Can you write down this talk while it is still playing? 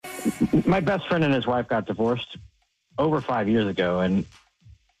My best friend and his wife got divorced over 5 years ago, and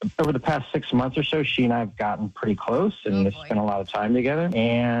over the past 6 months or so, she and I have gotten pretty close and have spent a lot of time together.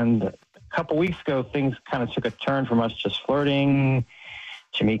 And a couple weeks ago, things kind of took a turn from us just flirting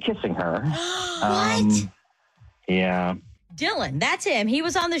to me kissing her. What? Yeah. Dylan, that's him. He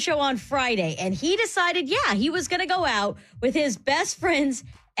was on the show on Friday, and he decided, he was going to go out with his best friend's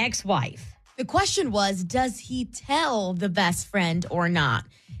ex-wife. The question was, does he tell the best friend or not?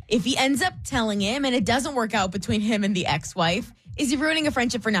 If he ends up telling him and it doesn't work out between him and the ex-wife, is he ruining a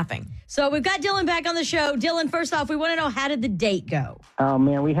friendship for nothing? So we've got Dylan back on the show. Dylan, first off, we want to know, how did the date go? Oh,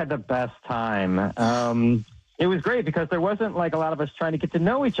 man, we had the best time. It was great because there wasn't like a lot of us trying to get to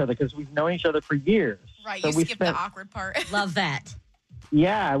know each other because we've known each other for years. Right, So you skipped the awkward part. Love that.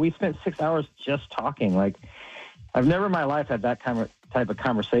 Yeah, we spent 6 hours just talking. Like, I've never in my life had that type of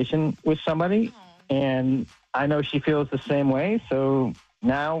conversation with somebody, and I know she feels the same way. So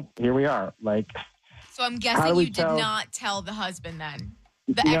now here we are. Like, so I'm guessing you did not tell the husband then,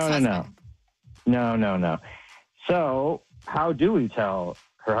 the ex-husband. No. So how do we tell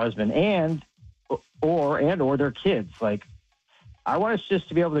her husband and or their kids? Like, I want us just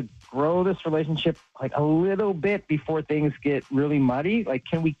to be able to grow this relationship like a little bit before things get really muddy. Like,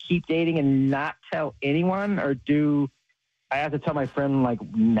 can we keep dating and not tell anyone, or do I have to tell my friend like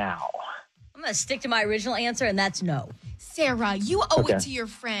now? I'm going to stick to my original answer, and that's no. Sarah, you owe it to your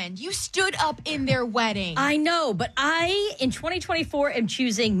friend. You stood up in their wedding. I know, but I, in 2024, am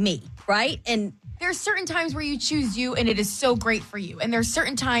choosing me, right? And there are certain times where you choose you, and it is so great for you. And there are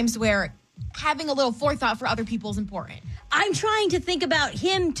certain times where having a little forethought for other people is important. I'm trying to think about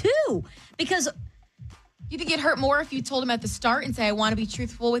him, too, because... You think it'd hurt more if you told him at the start and say, I want to be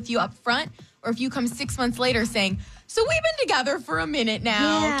truthful with you up front? Or if you come 6 months later saying, so we've been together for a minute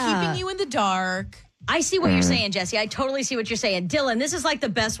now, keeping you in the dark. I see what you're saying, Jesse. I totally see what you're saying. Dylan, this is like the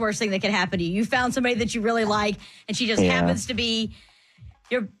best, worst thing that can happen to you. You found somebody that you really like, and she just happens to be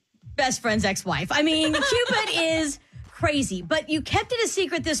your best friend's ex-wife. I mean, Cupid is crazy, but you kept it a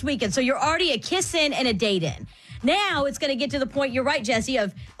secret this weekend, so you're already a kiss in and a date in. Now it's going to get to the point, you're right, Jesse,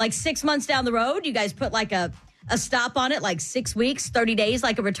 of like 6 months down the road, you guys put like a stop on it, like 6 weeks, 30 days,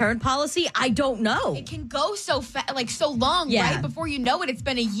 like a return policy. I don't know. It can go so so long, right? Before you know it, it's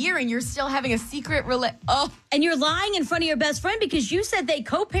been a year and you're still having a secret And you're lying in front of your best friend because you said they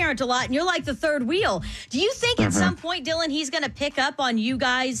co-parent a lot and you're like the third wheel. Do you think at some point, Dylan, he's going to pick up on you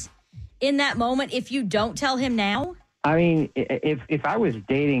guys in that moment if you don't tell him now? I mean, if I was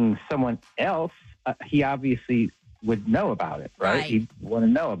dating someone else, he obviously would know about it, right? He'd want to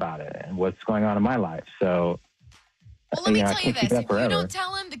know about it and what's going on in my life. So, well, let me tell you this. If you don't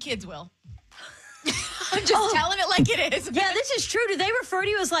tell him, the kids will. I'm just telling it like it is. Yeah, this is true. Do they refer to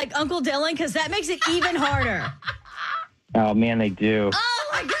you as like Uncle Dylan? Because that makes it even harder. Oh, man, they do. Oh,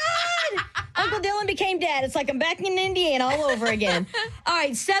 my God. Uncle Dylan became dad. It's like I'm back in Indiana all over again. All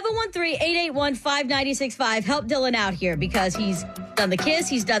right, 713-881-5965. Help Dylan out here because he's done the kiss,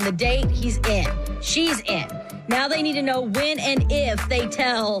 he's done the date, he's in. She's in. Now they need to know when and if they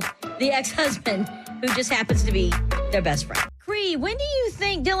tell the ex-husband, who just happens to be their best friend. Cree, when do you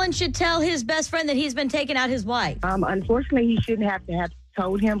think Dylan should tell his best friend that he's been taking out his wife? Unfortunately, he shouldn't have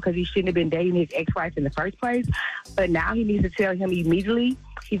told him because he shouldn't have been dating his ex-wife in the first place. But now he needs to tell him immediately.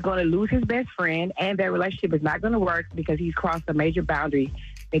 He's going to lose his best friend, and their relationship is not going to work because he's crossed a major boundary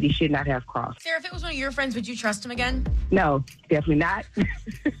that he should not have crossed. Sarah, if it was one of your friends, would you trust him again? No, definitely not.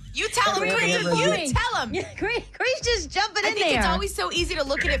 You tell him, Cree. You tell him. Cree's just jumping in there. I think it's always so easy to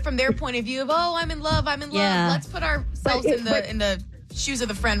look at it from their point of view of, I'm in love. Let's put ourselves in the shoes of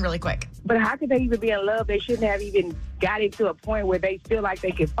the friend really quick. But how could they even be in love? They shouldn't have even got it to a point where they feel like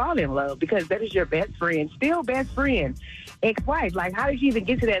they can fall in love because that is your best friend, still best friend, ex-wife. Like, how did you even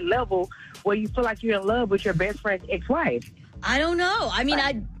get to that level where you feel like you're in love with your best friend's ex-wife? I don't know. I mean,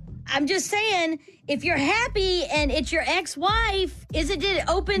 I'm just saying, if you're happy and it's your ex-wife, isn't it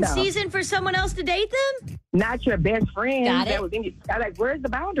open season for someone else to date them? Not your best friend. Got it. Like, where's the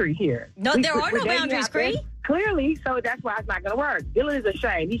boundary here? No, there are no boundaries, Cree. Clearly, so that's why it's not going to work. Dylan is a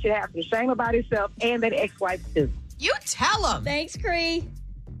shame. He should have some shame about himself and that ex-wife, too. You tell him. Thanks, Cree.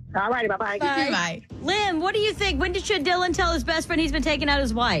 All righty, bye-bye. Bye. Lim, what do you think? When should Dylan tell his best friend he's been taking out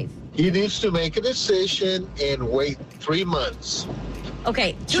his wife? He needs to make a decision and wait 3 months.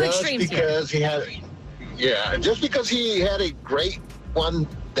 Okay, two extremes here. Just because he had a great one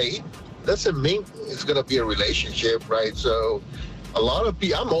date doesn't mean it's going to be a relationship, right? So a lot of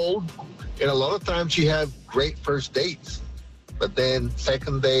people, I'm old, and a lot of times you have great first dates, but then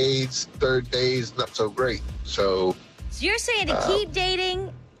second dates, third dates, not so great. So you're saying to keep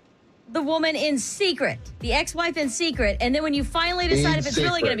dating the woman in secret, the ex-wife in secret, and then when you finally decide if it's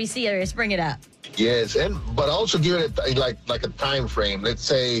really going to be serious, bring it up. Yes, but also give it like a time frame. Let's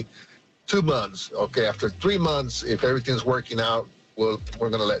say 2 months. Okay, after 3 months, if everything's working out, we're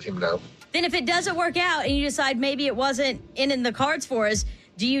going to let him know. Then if it doesn't work out and you decide maybe it wasn't in the cards for us,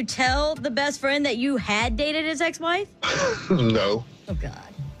 do you tell the best friend that you had dated his ex-wife? No. Oh, God.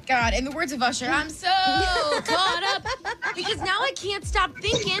 God, in the words of Usher, I'm so caught up because now I can't stop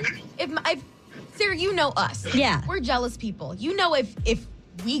thinking. If Sarah, you know us. Yeah. We're jealous people. You know if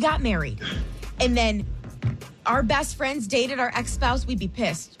we got married and then our best friends dated our ex-spouse, we'd be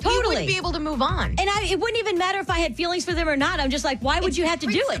pissed. Totally. We wouldn't be able to move on. And it wouldn't even matter if I had feelings for them or not. I'm just like, why would you have to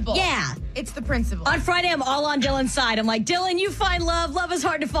do it? Yeah. It's the principle. On Friday, I'm all on Dylan's side. I'm like, Dylan, you find love. Love is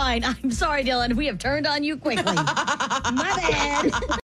hard to find. I'm sorry, Dylan. We have turned on you quickly. My bad.